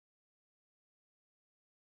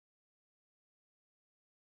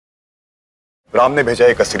राम ने भेजा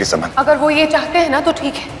है कस्टडी समन। अगर वो ये चाहते हैं ना तो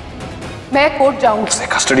ठीक है, मैं कोर्ट जाऊंगी। उसे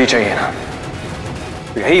कस्टडी चाहिए ना,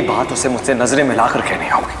 यही बात उसे मुझसे नजरें मिलाकर कहनी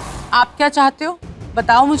होगी। आप क्या चाहते हो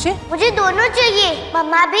बताओ मुझे। मुझे दोनों चाहिए,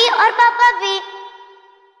 मम्मा भी और पापा भी।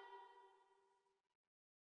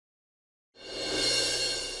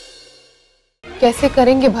 कैसे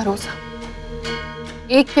करेंगे भरोसा?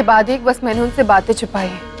 एक के बाद एक बस मैंने उनसे बातें छिपाई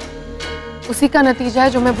हैं। उसी का नतीजा है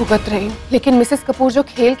जो मैं भुगत रही हूँ। लेकिन मिसेस कपूर जो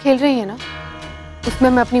खेल खेल रही है ना, उसमें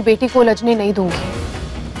मैं अपनी बेटी को उलझने नहीं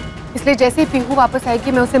दूंगी। इसलिए जैसे ही पीहू वापस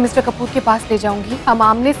आएगी मैं उसे मिस्टर कपूर के पास ले जाऊंगी। हम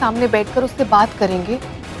आमने सामने बैठकर उससे बात करेंगे,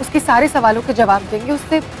 उसके सारे सवालों के जवाब देंगे।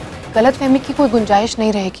 उससे गलतफहमी की कोई गुंजाइश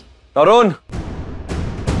नहीं रहेगी। तरुण।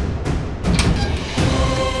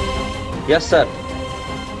 Yes sir.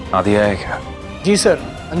 आदिया है क्या? जी सर,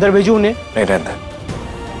 अंदर भेजू उन्हें? नहीं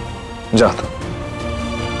रहने जा। तो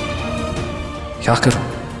क्या करूं,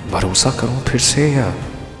 भरोसा करूं फिर से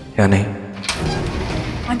या नहीं?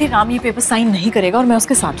 आंटी, राम ये पेपर साइन नहीं करेगा और मैं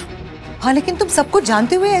उसके साथ हूँ। हाँ, लेकिन तुम सबको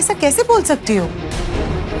जानते हुए ऐसा कैसे बोल सकती हो?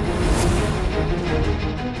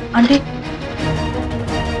 आंटी,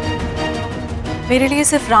 मेरे लिए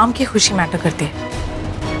सिर्फ राम की खुशी मैटर करती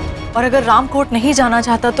है, और अगर राम कोर्ट नहीं जाना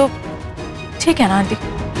चाहता तो ठीक है ना आंटी?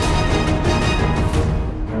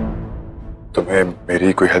 तुम्हें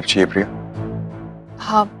मेरी कोई हेल्प चाहिए प्रिया?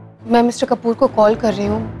 हाँ, मैं मिस्टर कपूर को कॉल कर रही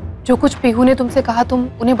हूँ। जो कुछ पीहू ने तुमसे कहा तुम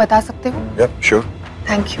उन्हें बता सकते हो? Yup, sure.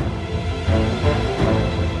 Thank you.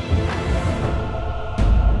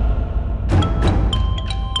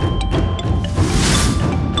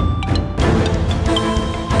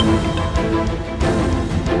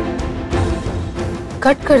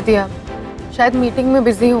 Cut कर दिया, शायद मीटिंग में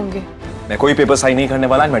बिजी होंगे। मैं कोई पेपर साइन नहीं करने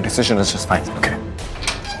वाला। मैं decision is just fine. Okay,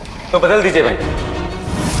 तो बदल दीजिए भाई।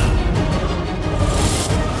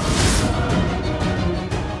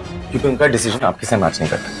 क्योंकि उनका डिसीजन आपके साथ मैच नहीं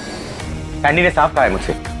करता। कैंडी ने साफ कहा है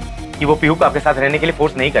मुझसे कि वो पीहू को आपके साथ रहने के लिए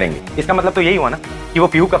फोर्स नहीं करेंगे। इसका मतलब तो यही हुआ ना कि वो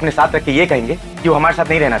पीहू को अपने साथ रख के ये कहेंगे कि वो हमारे साथ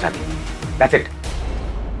नहीं रहना चाहती। That's it.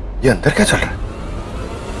 ये अंदर क्या चल रहा है?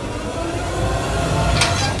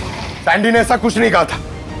 सैंडी ने ऐसा कुछ नहीं कहा था।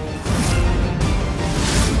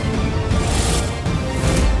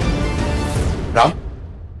 राम,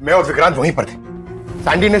 मैं और विक्रांत वहीं पर थे।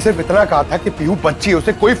 सैंडी ने सिर्फ इतना कहा था कि पीहू बच्ची है,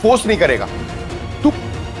 उसे कोई फोर्स नहीं करेगा।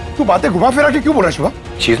 तू बातें घुमा फिरा के क्यों बोल रहा शिवा?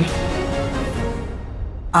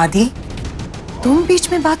 आदि, तुम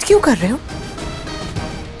बीच में बात क्यों कर रहे हो?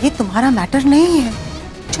 ये तुम्हारा मैटर नहीं है।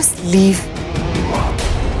 Just leave.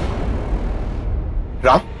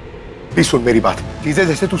 राम, प्लीज सुन मेरी बात। चीजें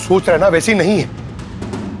जैसे तू सोच रहा है ना वैसी नहीं है।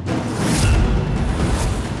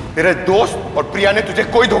 तेरे दोस्त और प्रिया ने तुझे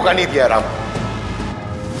कोई धोखा नहीं दिया राम।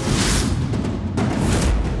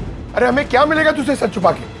 अरे हमें क्या मिलेगा तुझसे सच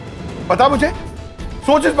छुपा के? बता मुझे,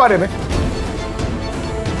 सोच इस बारे में।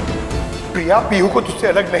 प्रिया पीहू को तुझसे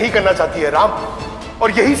अलग नहीं करना चाहती है राम,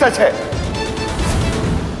 और यही सच है।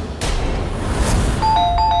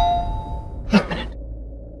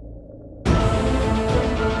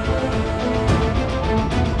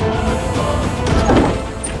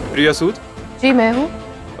 प्रिया सूद? जी मैं हूँ।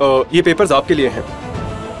 ये पेपर्स आपके लिए हैं।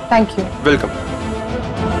 Thank you. वेलकम।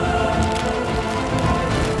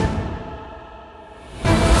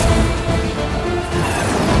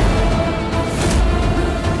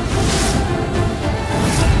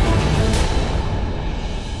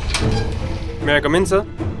 मैं कम इन sir?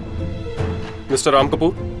 Mister Ram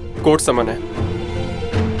Kapoor, court समन है।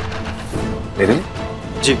 मेरे?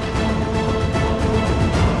 जी।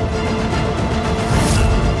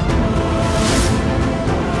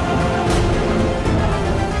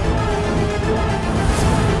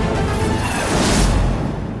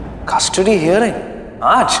 कस्टडी हियरिंग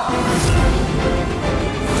आज?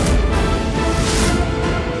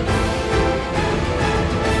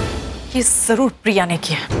 ये जरूर प्रिया ने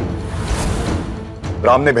किया।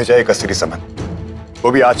 राम ने भेजा है कस्टडी समन,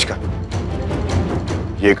 वो भी आज का।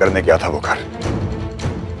 ये करने गया था वो घर।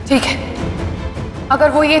 ठीक है, अगर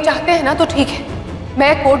वो ये चाहते हैं ना तो ठीक है,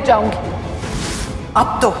 मैं कोर्ट जाऊंगी।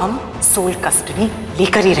 अब तो हम सोल कस्टडी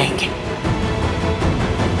लेकर ही रहेंगे।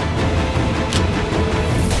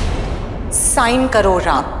 साइन करो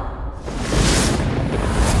राम।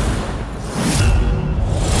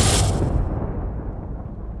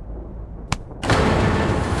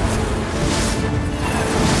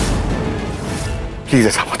 प्लीज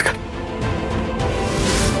ऐसा मत कर।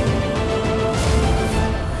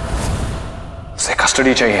 उसे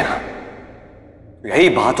कस्टडी चाहिए ना, यही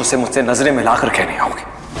बात उसे मुझसे नजरें मिलाकर कहनी होगी।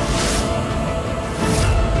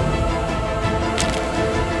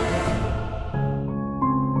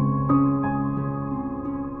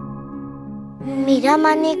 मेरा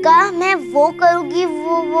मानने का मैं वो करूंगी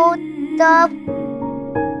वो तब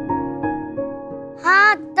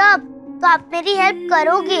हाँ तब तो आप मेरी हेल्प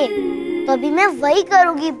करोगे, तो अभी मैं वही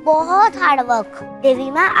करूंगी, बहुत हार्ड वर्क। देवी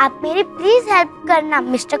माँ, आप मेरी प्लीज हेल्प करना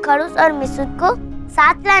मिस्टर खड़ूस और मिसूद को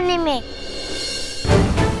साथ लाने में।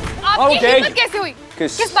 आपकी हिम्मत कैसे हुई?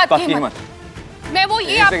 किस बात की हिम्मत? मैं वो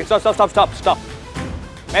ये स्टॉप।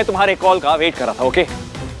 मैं तुम्हारे कॉल का वेट कर रहा था, ओके?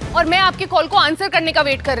 और मैं आपके कॉल को आंसर करने का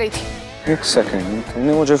वेट कर रही थी। एक सेकंड,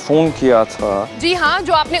 तुमने मुझे फोन किया था? जी हाँ,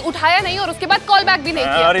 जो आपने उठाया नहीं और उसके बाद कॉल बैक भी नहीं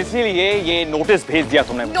किया। और इसीलिए ये नोटिस भेज दिया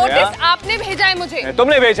तुमने मुझे। नोटिस आपने भेजा है मुझे।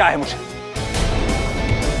 तुमने भेजा है मुझे।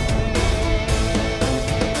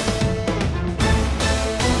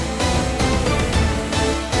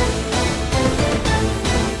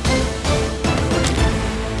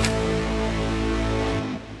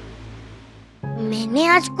 मैंने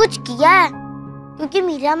आज कुछ किया है, क्योंकि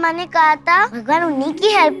मीरा माँ ने कहा था भगवान उन्हीं की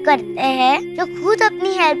हेल्प करते हैं जो खुद अपनी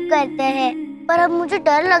हेल्प करते हैं। पर अब मुझे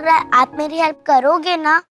डर लग रहा है, आप मेरी हेल्प करोगे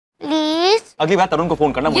ना प्लीज? अगली बार तरुण को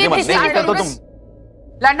फोन करना, मुझे मत दे। तो तुम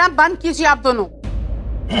लड़ना बंद कीजिए आप दोनों।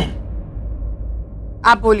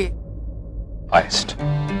 आप बोलिए।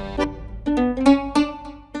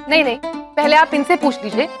 नहीं, पहले आप इनसे पूछ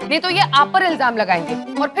लीजिए, नहीं तो ये आप पर इल्जाम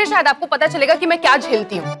लगाएंगे और फिर शायद आपको पता चलेगा कि मैं क्या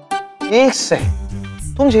झेलती हूँ। एक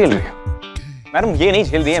सेकंड, तुम झेल रही हो? मैडम ये नहीं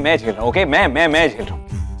झेल रही है, मैं झेल रहा हूँ, ओके? मैं झेल रहा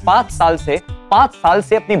हूँ। 5 साल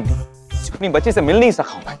से अपनी बच्ची से मिल नहीं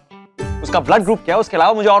सका हूँ मैं। उसका ब्लड ग्रुप क्या है, उसके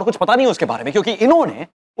अलावा मुझे और कुछ पता नहीं है उसके बारे में, क्योंकि इन्होंने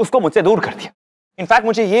उसको मुझसे दूर कर दिया। इनफैक्ट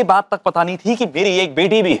मुझे ये बात तक पता नहीं थी कि मेरी एक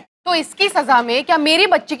बेटी भी है। तो इसकी सजा में क्या मेरी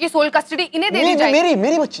बच्ची की सोल कस्टडी इन्हें दे दी जाएगी?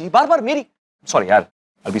 मेरी बच्ची बार मेरी, सॉरी यार,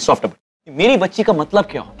 I'll be soft, मेरी बच्ची का मतलब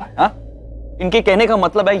क्या होता है? हाँ, इनके कहने का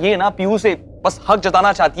मतलब है ये ना, पीहू से बस हक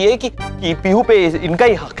जताना चाहती है कि पीहू पे इनका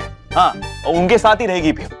ही हक है। हाँ, और उनके साथ ही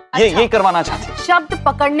रहेगी पीहू। अच्छा, ये करवाना चाहती है। शब्द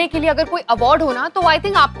पकड़ने के लिए अगर कोई अवार्ड होना तो आई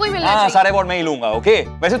थिंक आपको ही मिलना चाहिए। सारे अवार्ड मैं ही लूंगा, ओके?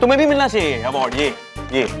 वैसे तुम्हें भी मिलना चाहिए अवार्ड। ये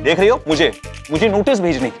देख रही हो, मुझे नोटिस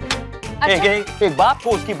भेजने के लिए, अच्छा? एक बाप को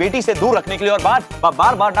उसकी बेटी से दूर रखने के लिए और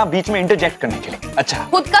बार ना बीच में इंटरजेक्ट करने के लिए। अच्छा,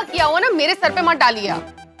 खुद का किया हुआ ना मेरे सर पे मत डालिए आप।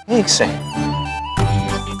 एक सेकंड,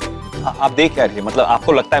 आप देख क्या रही है? मतलब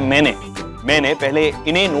आपको लगता है मैंने पहले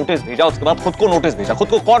इन्हें नोटिस भेजा, उसके बाद खुद को नोटिस भेजा? खुद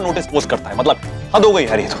को कौन नोटिस पोस्ट करता है? मतलब हद हो गई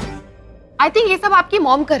यार ये तो। आई थिंक ये सब आपकी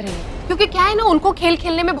मॉम कर रही है, क्योंकि क्या है ना, उनको खेल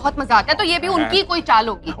खेलने में बहुत मजा आता है, तो ये भी उनकी कोई चाल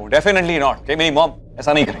होगी। डेफिनेटली नॉट, मेरी मॉम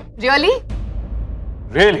ऐसा नहीं करेगी।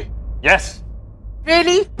 रियली? यस।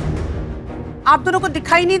 रियली? आप दोनों को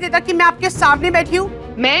दिखाई नहीं देता कि मैं आपके सामने बैठी हूँ?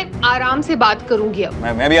 मैं आराम से बात करूंगी अब।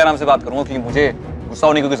 मैं भी आराम से बात करूंगा, क्योंकि मुझे गुस्सा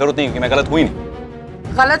होने की जरूरत नहीं, क्योंकि मैं गलत हुई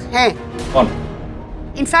नहीं। गलत है? कौन?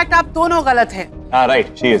 इनफैक्ट आप दोनों गलत हैं। हाँ,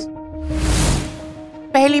 राइट, शी इज।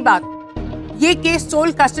 पहली बात, ये केस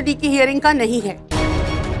सोल कस्टडी की हियरिंग का नहीं है।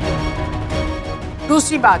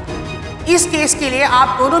 दूसरी बात, इस केस के लिए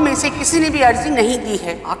आप दोनों में से किसी ने भी अर्जी नहीं दी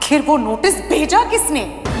है। आखिर वो नोटिस भेजा किसने?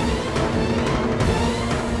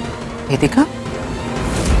 वेदिका,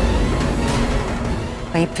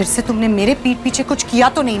 कहीं फिर से तुमने मेरे पीठ पीछे कुछ किया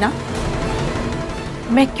तो नहीं ना?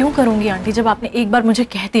 मैं क्यों करूंगी आंटी, जब आपने एक बार मुझे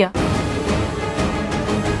कह दिया।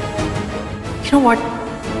 You know what?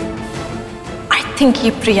 I think ये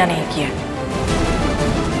प्रिया ने किया।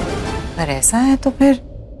 अगर ऐसा है तो फिर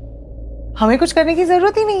हमें कुछ करने की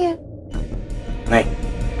जरूरत ही नहीं है। नहीं,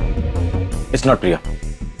 इट्स नॉट प्रिया।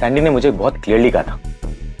 सैंडी ने मुझे बहुत क्लियरली कहा था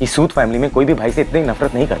कि सूद फैमिली में कोई भी भाई से इतनी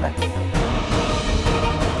नफरत नहीं करता है।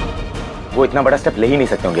 वो इतना बड़ा स्टेप ले ही नहीं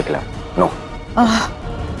सकते उनके खिलाफ। नो।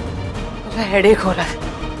 मुझे हेडेक हो रहा है,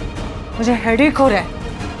 मुझे हेडेक हो रहा है।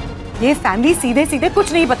 ये फैमिली सीधे सीधे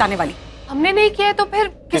कुछ नहीं बताने वाली। हमने नहीं किया है तो फिर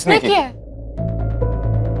किसने किया है?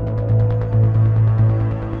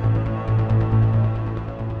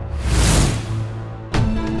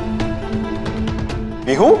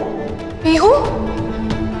 पीहू? पीहू?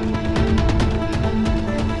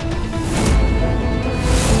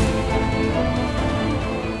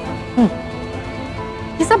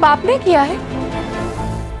 ये सब आपने किया है?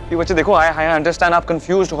 ये बच्चे देखो, आई अंडरस्टैंड आप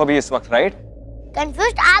कंफ्यूज्ड हो अभी इस वक्त, राइट?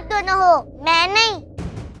 कंफ्यूज्ड आप दोनों हो, मैं नहीं।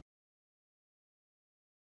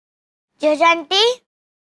 जज आंटी,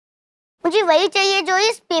 मुझे वही चाहिए जो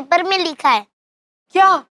इस पेपर में लिखा है। क्या?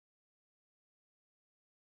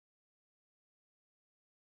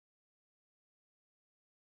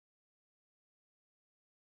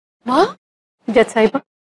 माँ? जज साहिबा,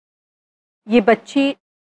 ये बच्ची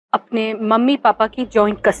अपने मम्मी पापा की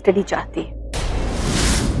जॉइंट कस्टडी चाहती है।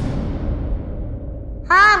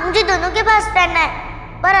 हाँ, मुझे दोनों के पास रहना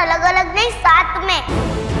है, पर अलग अलग नहीं, साथ में।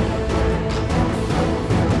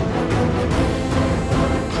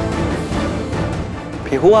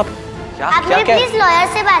 पीहू, आप आप प्लीज लॉयर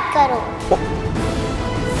से बात करो।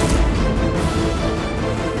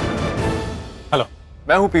 हेलो,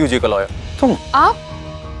 मैं हूँ पीयू जी का लॉयर। तुम? आप?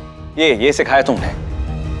 ये सिखाया तुमने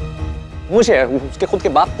मुझे? उसके खुद के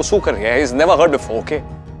बाप को सू कर रही है। He's never heard before, okay?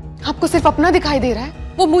 आपको सिर्फ अपना दिखाई दे रहा है,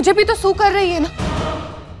 वो मुझे भी तो सू कर रही है ना।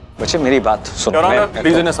 बच्चे मेरी बात सुनो।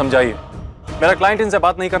 प्लीज इन्हें समझाइए। मेरा क्लाइंट इनसे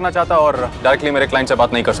बात नहीं करना चाहता और डायरेक्टली मेरे क्लाइंट से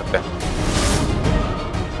बात नहीं कर सकते।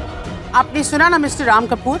 आपने सुना ना मिस्टर राम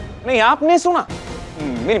कपूर? नहीं, आपने सुना?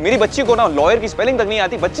 मेरी बच्ची को ना लॉयर की स्पेलिंग तक नहीं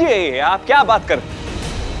आती। बच्ची है ये, आप क्या बात कर?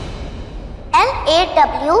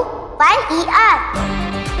 LAWYER।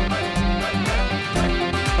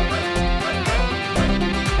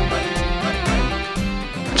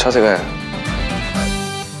 अच्छा से गया।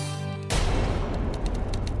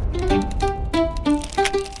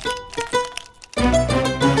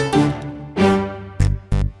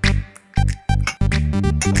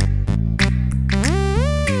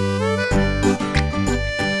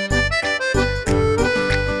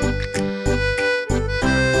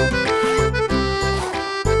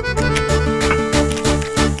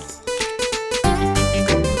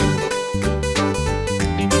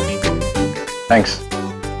 Thanks.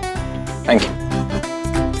 Thank you.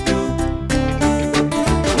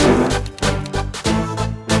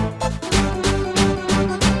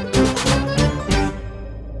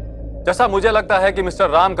 जैसा मुझे लगता है कि मिस्टर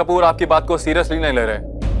राम कपूर आपकी बात को सीरियसली नहीं ले रहे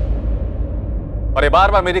और ये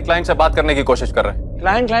बार बार मेरी क्लाइंट से बात करने की कोशिश कर रहे हैं।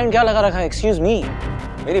 क्लाइंट क्या लगा रखा है? एक्सक्यूज मी,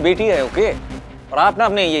 मेरी बेटी है, ओके? और आप ना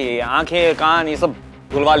अपने ये आंखें कान ये सब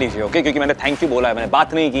धुलवा लीजिए, ओके? क्योंकि मैंने थैंक यू बोला है, मैंने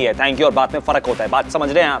बात नहीं की है। थैंक यू और बात में फर्क होता है, बात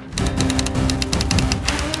समझ रहे हैं आप?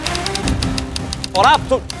 और आप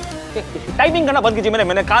तो टाइपिंग करना बंद कीजिए।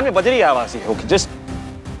 मैंने कान में बज रही है आवाज। Okay, just I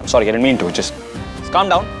am sorry, I didn't mean to. Just calm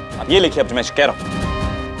down. आप ये लिखिए, अब जो मैं कह रहा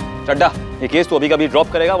हूं, चड्डा, ये केस तो अभी कभी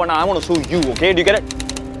ड्रॉप करेगा, वरना I want to sue you, okay? Do you get it?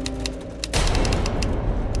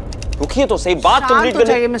 रुकिए तो सही, बात कंप्लीट करने।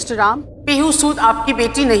 चाहिए मिस्टर राम, पीहू सूद आपकी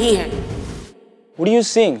बेटी नहीं है। What are you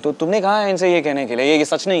saying? तो तुमने कहा है इनसे ये कहने के लिए, ये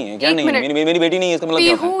सच नहीं है क्या? नहीं, मेरी बेटी नहीं है, इसका मतलब क्या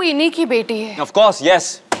है? पीहू इन्हीं की बेटी है। Of course, yes.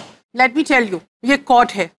 Let me tell you, ये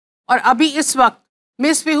कोर्ट है और अभी इस वक्त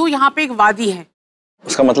मिस पीहू यहाँ पे एक वादी है।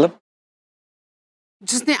 उसका मतलब?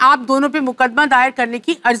 जिसने आप दोनों पे मुकदमा दायर करने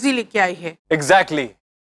की अर्जी लेके आई है। Exactly.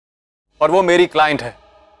 और वो मेरी क्लाइंट है।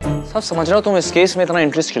 सब समझ रहा हो, तुम इस केस में इतना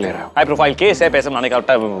इंटरेस्ट क्यों ले रहे हो? हाई प्रोफाइल केस है, पैसे बनाने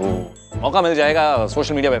का मौका मिल जाएगा,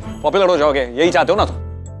 सोशल मीडिया पे पॉपुलर हो जाओगे, यही चाहते हो ना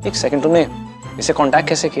तुम? एक सेकंड, तुमने इसे कांटेक्ट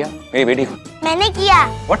कैसे किया, मेरी बेटी को? मैंने किया।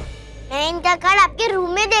 What? मैंने इनका कार्ड आपके रूम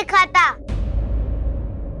में देखा था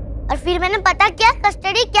और फिर मैंने पता किया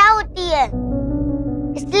कस्टडी क्या होती है।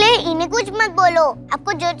 इसलिए इन्हें कुछ मत बोलो,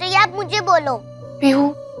 आपको जो चाहिए आप मुझे बोलो। पीहू,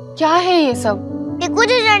 क्या है ये सब?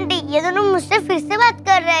 कुछ आंटी, ये दोनों मुझसे फिर से बात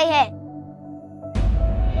कर रहे हैं।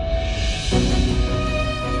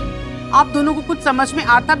 आप दोनों को कुछ समझ में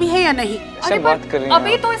आता भी है या नहीं? अरे बात कर रही हैं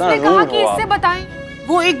अभी तो इसने कहा कि इससे बताएं।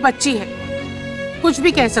 वो एक बच्ची है, कुछ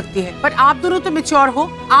भी कह सकती है, पर आप दोनों तो मैच्योर हो,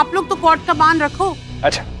 आप लोग तो कोर्ट का मान रखो।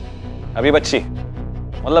 अच्छा, अभी बच्ची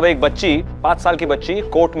मतलब एक बच्ची, 5 साल की बच्ची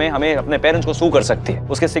कोर्ट में हमें अपने पेरेंट्स को सू कर सकती है।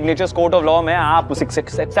 उसके सिग्नेचर्स कोर्ट ऑफ लॉ में आप उसे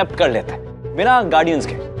एक्सेप्ट कर लेते हैं बिना गार्डियंस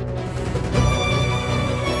के,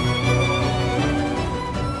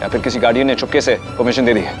 या फिर किसी गार्डियन ने चुपके से परमिशन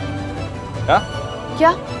दे दी है?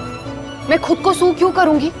 क्या मैं खुद को सू क्यों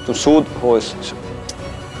करूंगी? तो सूद हो।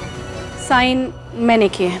 साइन मैंने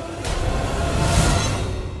किए हैं,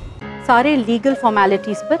 सारे लीगल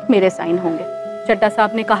फॉर्मेलिटीज पर मेरे साइन होंगे। चड्डा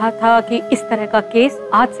साहब ने कहा था कि इस तरह का केस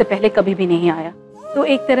आज से पहले कभी भी नहीं आया, तो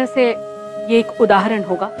एक तरह से ये एक उदाहरण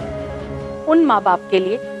होगा उन माँ बाप के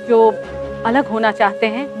लिए जो अलग होना चाहते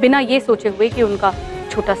हैं, बिना ये सोचे हुए कि उनका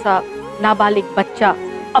छोटा सा नाबालिग बच्चा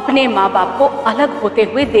अपने माँ बाप को अलग होते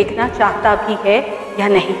हुए देखना चाहता भी है या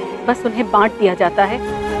नहीं। बस उन्हें बांट दिया जाता है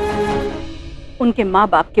उनके माँ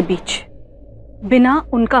बाप के बीच, बिना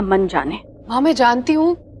उनका मन जाने। हाँ, मैं जानती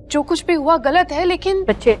हूँ जो कुछ भी हुआ गलत है, लेकिन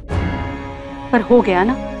बच्चे पर हो गया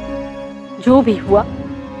ना, जो भी हुआ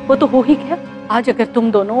वो तो हो ही गया। आज अगर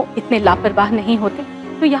तुम दोनों इतने लापरवाह नहीं होते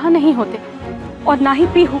तो यहाँ नहीं होते, और ना ही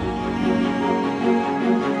पीहू।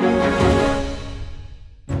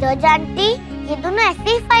 जो जानती, ये दोनों ऐसे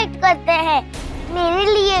ही फाइट करते हैं मेरे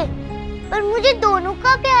लिए, पर मुझे दोनों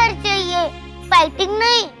का प्यार चाहिए, फाइटिंग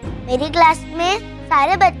नहीं। मेरी क्लास में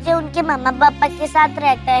सारे बच्चे उनके मम्मा पापा के साथ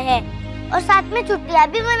रहते हैं और साथ में छुट्टियां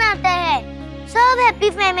भी मनाते हैं। सब हैप्पी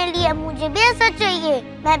फैमिली है, मुझे भी ऐसा चाहिए।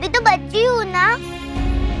 मैं भी तो बच्ची हूँ ना।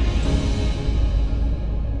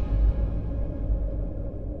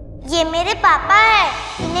 ये मेरे पापा है,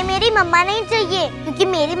 इन्हें मेरी मम्मा नहीं चाहिए, क्योंकि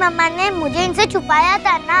मेरी मम्मा ने मुझे इनसे छुपाया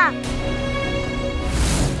था ना।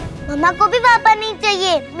 मम्मा को भी पापा नहीं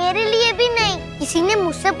चाहिए, मेरे लिए भी नहीं। किसी ने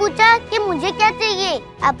मुझसे पूछा कि मुझे क्या चाहिए।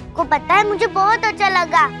 आपको पता है, मुझे बहुत अच्छा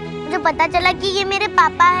लगा, मुझे पता चला कि ये मेरे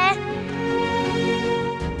पापा है।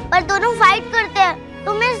 पर दोनों फाइट करते हैं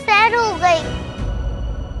तो मैं सैड हो गई।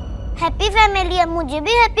 हैप्पी फैमिली है, मुझे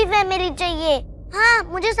भी हैप्पी फैमिली चाहिए। हाँ,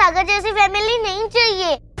 मुझे सागर जैसी फैमिली नहीं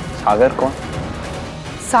चाहिए। सागर कौन?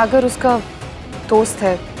 सागर उसका दोस्त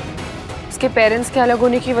है। उसके पेरेंट्स के अलग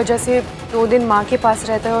होने की वजह से 2 दिन माँ के पास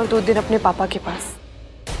रहता है और 2 दिन अपने पापा के पास।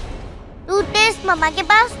 2 डेज मामा के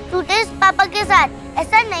पास, 2 डेज पापा के साथ।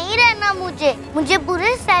 ऐसा नहीं रहना मुझे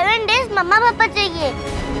पूरे 7 डेज मम्मा पापा चाहिए।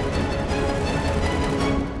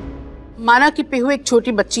 माना कि पिहू एक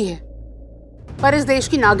छोटी बच्ची है, पर इस देश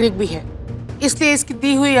की नागरिक भी है, इसलिए इसकी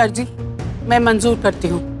दी हुई अर्जी मैं मंजूर करती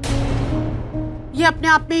हूँ। ये अपने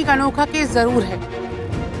आप में एक अनोखा केस जरूर है,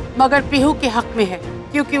 मगर पिहू के हक में है,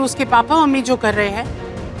 क्योंकि उसके पापा मम्मी जो कर रहे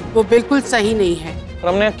हैं वो बिल्कुल सही नहीं है। और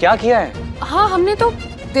हमने क्या किया है? हाँ, हमने तो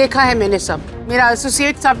देखा है मैंने सब। मेरा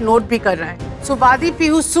एसोसिएट सब नोट भी कर रहा है। सो वादी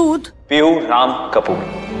पिहू सूद पिहू राम कपूर।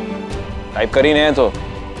 टाइप कर ही नहीं है तो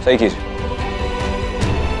सही कीजिए।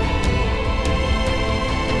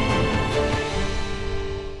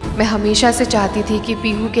 मैं हमेशा से चाहती थी कि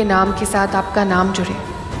पिहू के नाम के साथ आपका नाम जुड़े,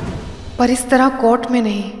 पर इस तरह कोर्ट में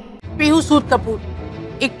नहीं। पिहू सूद कपूर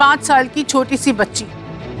एक 5 साल की छोटी सी बच्ची,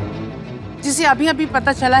 जिसे अभी अभी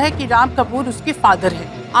पता चला है कि राम कपूर उसके फादर है।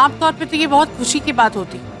 आमतौर पर तो ये बहुत खुशी की बात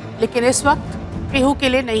होती, लेकिन इस वक्त पिहू के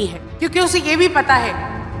लिए नहीं है, क्योंकि उसे ये भी पता है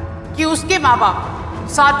कि उसके माँ बाप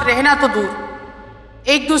साथ रहना तो दूर,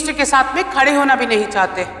 एक दूसरे के साथ में खड़े होना भी नहीं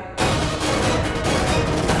चाहते।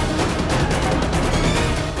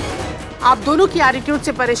 आप दोनों की एटीट्यूड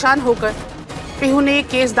से परेशान होकर पिहू ने एक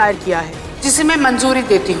केस दायर किया है, जिसे मैं मंजूरी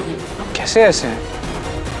देती हूँ। कैसे ऐसे?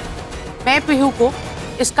 मैं पिहू को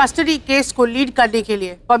इस कस्टडी केस को लीड करने के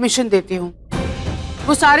लिए परमिशन देती हूँ।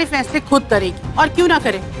 वो सारे फैसले खुद करेगी, और क्यों ना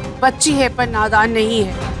करे, बच्ची है पर नादान नहीं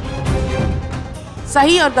है,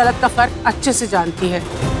 सही और गलत का फर्क अच्छे से जानती है।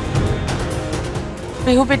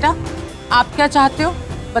 पिहू बेटा, आप क्या चाहते हो,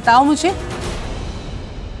 बताओ मुझे।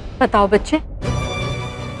 बताओ बच्चे,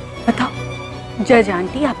 बताओ। जज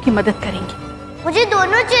आंटी आपकी मदद करेंगी। मुझे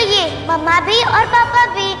दोनों चाहिए, मम्मा भी और पापा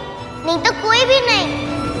भी, नहीं तो कोई भी नहीं।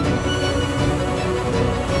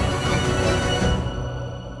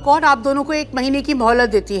 कोर्ट आप दोनों को 1 महीने की मोहलत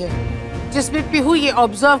देती है, जिसमें पिहू ये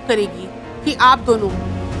ऑब्जर्व करेगी कि आप दोनों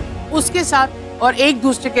उसके साथ और एक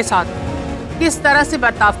दूसरे के साथ किस तरह से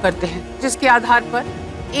बर्ताव करते हैं, जिसके आधार पर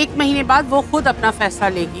 1 महीने बाद वो खुद अपना फैसला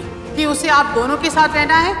लेगी कि उसे आप दोनों के साथ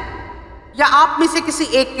रहना है या आप में से किसी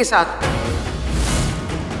एक के साथ,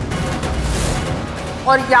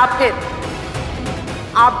 और या फिर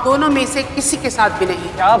आप दोनों में से किसी के साथ भी नहीं।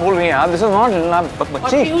 क्या बोल रही हैं आप? दिस इज नॉट बच्ची।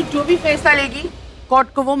 और पिहू जो भी फैसला लेगी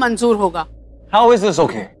कोर्ट को वो मंजूर होगा। How is this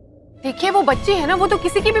okay? देखिए, वो बच्ची है ना, वो तो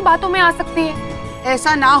किसी की भी बातों में आ सकती है।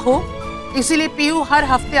 ऐसा ना हो, इसीलिए पिहू हर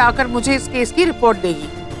हफ्ते आकर मुझे इस केस की रिपोर्ट देगी।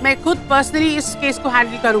 मैं खुद पर्सनली इस केस को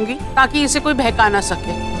हैंडल करूंगी, ताकि इसे कोई बहका ना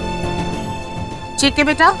सके। ठीक है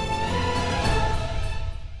बेटा?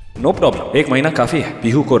 नो प्रॉब्लम, 1 महीना काफी है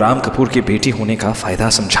पीहू को राम कपूर की बेटी होने का फायदा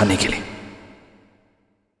समझाने के लिए।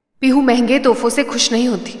 पिहू महंगे तोहफों से खुश नहीं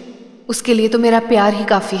होती, उसके लिए तो मेरा प्यार ही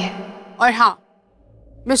काफी है। और हाँ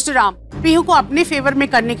मिस्टर राम, पिहू को अपने फेवर में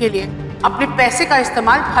करने के लिए अपने पैसे का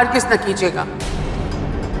इस्तेमाल हरगिज न कीजिएगा।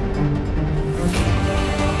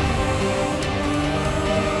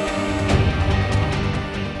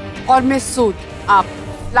 और मिस सूद, आप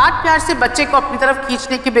लाड प्यार से बच्चे को अपनी तरफ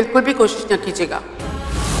खींचने की बिल्कुल भी कोशिश न कीजिएगा।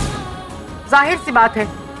 जाहिर सी बात है,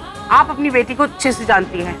 आप अपनी बेटी को अच्छे से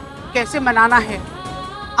जानती हैं, कैसे मनाना है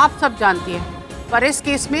आप सब जानती हैं, पर इस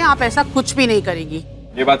केस में आप ऐसा कुछ भी नहीं करेगी।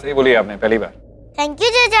 ये बात सही बोली आपने पहली बार। थैंक यू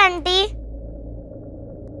जज आंटी।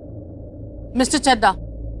 मिस्टर चड्डा,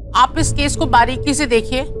 आप इस केस को बारीकी से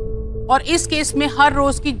देखिए और इस केस में हर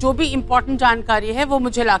रोज की जो भी इम्पोर्टेंट जानकारी है वो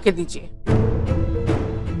मुझे लाके दीजिए।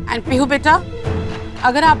 एंड पिहू बेटा,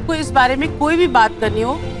 अगर आपको इस बारे में कोई भी बात करनी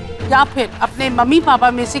हो या फिर अपने मम्मी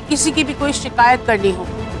पापा में से किसी की भी कोई शिकायत करनी हो,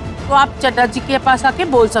 तो आप चड्डा जी के पास आके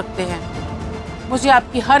बोल सकते हैं। मुझे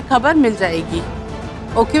आपकी हर खबर मिल जाएगी।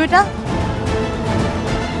 ओके बेटा?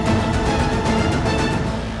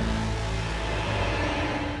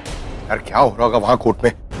 यार क्या हो रहा होगा वहां कोर्ट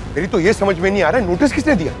में? मेरी तो ये समझ में नहीं आ रहा है, नोटिस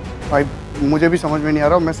किसने दिया? भाई मुझे भी समझ में नहीं आ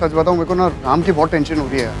रहा। मैं सच बताऊं, मेरे को ना राम की बहुत टेंशन हो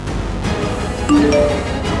रही है।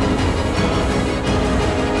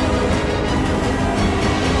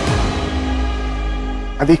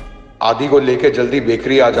 आदि को लेके जल्दी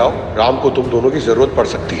बेकरी आ जाओ, राम को तुम दोनों की जरूरत पड़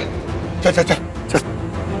सकती है। चल चल चल चल।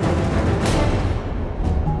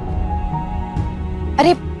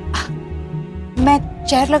 अरे मैं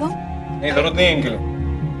चेयर लगाऊं? नहीं, जरूरत नहीं है इनके लिए।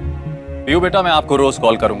 पिहू बेटा, मैं आपको रोज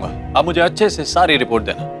कॉल करूंगा, आप मुझे अच्छे से सारी रिपोर्ट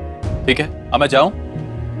देना, ठीक है? अब मैं जाऊं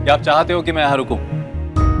या आप चाहते हो कि मैं यहाँ रुकूं?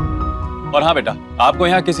 और हाँ बेटा, आपको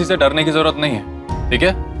यहाँ किसी से डरने की जरूरत नहीं है, ठीक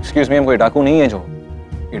है? एक्सक्यूज मी, हम कोई डाकू नहीं है जो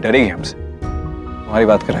ये डरेगी हमसे। तुम्हारी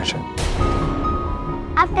बात कर रहे हैं शायद।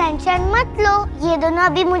 आप टेंशन मत लो, ये दोनों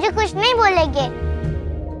अभी मुझे कुछ नहीं बोलेंगे।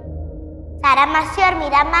 सारा मासी और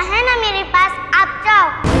मीरा माँ है ना मेरे पास, आप जाओ।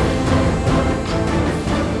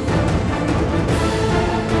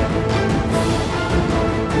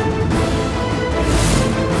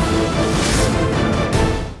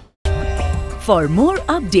 For more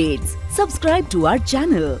updates, subscribe to our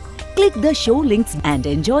channel, click the show links and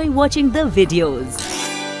enjoy watching the videos.